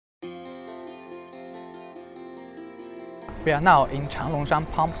We are now in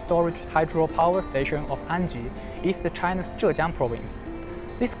Changlongshan Pump Storage Hydropower Station of Anji, East China's Zhejiang province.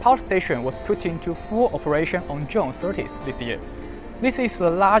 This power station was put into full operation on June 30th this year. This is the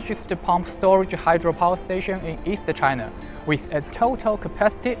largest pump storage hydropower station in East China, with a total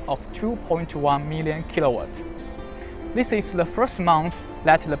capacity of 2.1 million kilowatts. This is the first month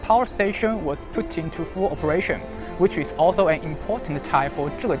that the power station was put into full operation, which is also an important time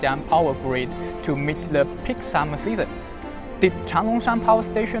for Zhejiang power grid to meet the peak summer season. Did Changlongshan Power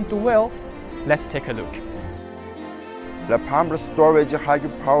Station do well? Let's take a look. The pump storage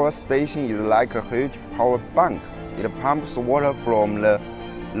hydropower station is like a huge power bank. It pumps water from the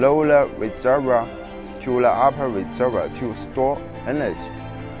lower reservoir to the upper reservoir to store energy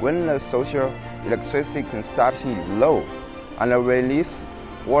when the social electricity consumption is low, and release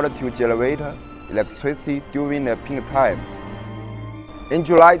water to generate electricity during the peak time. In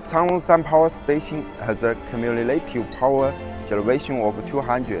July, Changlongshan Power Station has a cumulative power generation of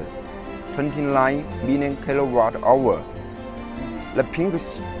 229 million kilowatt-hours. The peak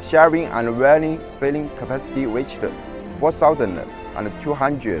sharing and running filling capacity reached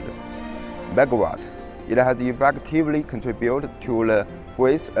 4,200 megawatts. It has effectively contributed to the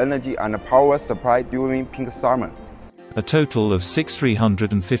grid's energy and power supply during peak summer. A total of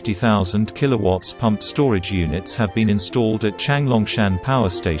 350,000 kilowatts pumped storage units have been installed at Changlongshan Power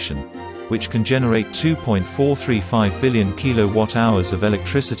Station, which can generate 2.435 billion kilowatt-hours of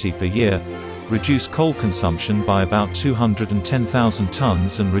electricity per year, reduce coal consumption by about 210,000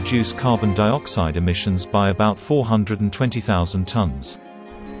 tons and reduce carbon dioxide emissions by about 420,000 tons.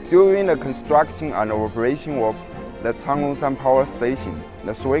 During the construction and operation of the Changlongshan Power Station,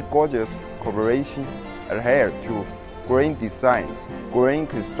 the Three Gorges Corporation adhered to green design, green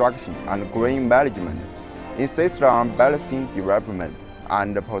construction, and green management, insisted on balancing development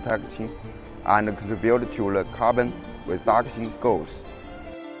and protection, and contributed to the carbon reduction goals.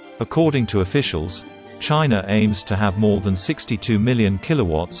 According to officials, China aims to have more than 62 million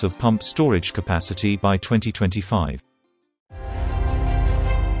kilowatts of pumped storage capacity by 2025.